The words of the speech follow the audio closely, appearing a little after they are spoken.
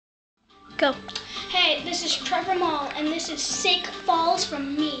Go. Hey, this is Trevor Mall, and this is Sick Falls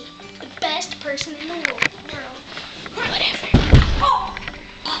from me, the best person in the world. Whatever.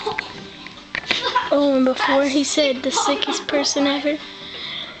 Oh, and before he said the sickest person ever,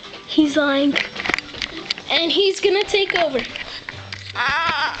 he's lying. And he's gonna take over.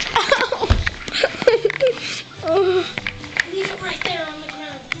 Leave it right there on the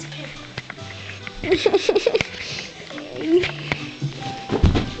ground. It's okay.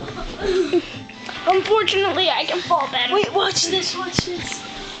 Unfortunately, I can fall better. Wait, watch this, watch this.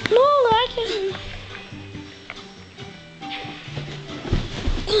 No, I can.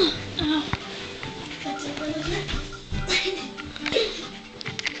 Oh. That's it, isn't it?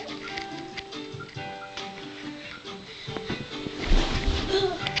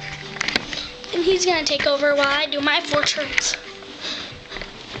 And he's gonna take over while I do my 4 turns.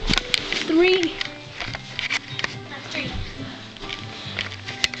 3. Not 3.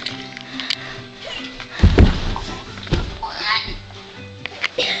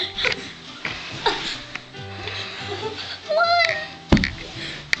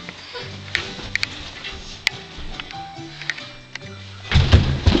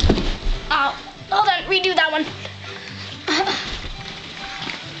 Oh, hold on, redo that one.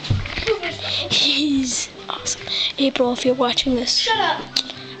 He's awesome. April, if you're watching this, Shut up.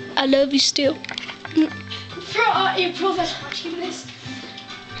 I love you still. For April that's watching this.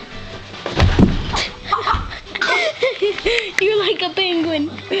 You're like a penguin.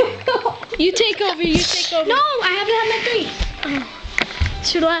 You take over, you take over. No, I haven't had my 3. Oh.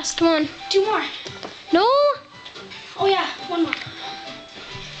 It's your last one. 2 more. No? Oh yeah, 1 more.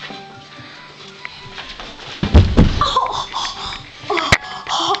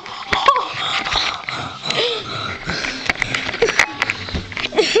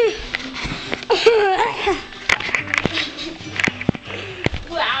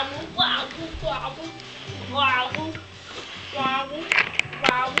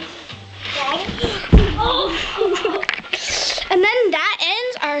 And then that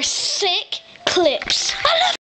ends our sick clips.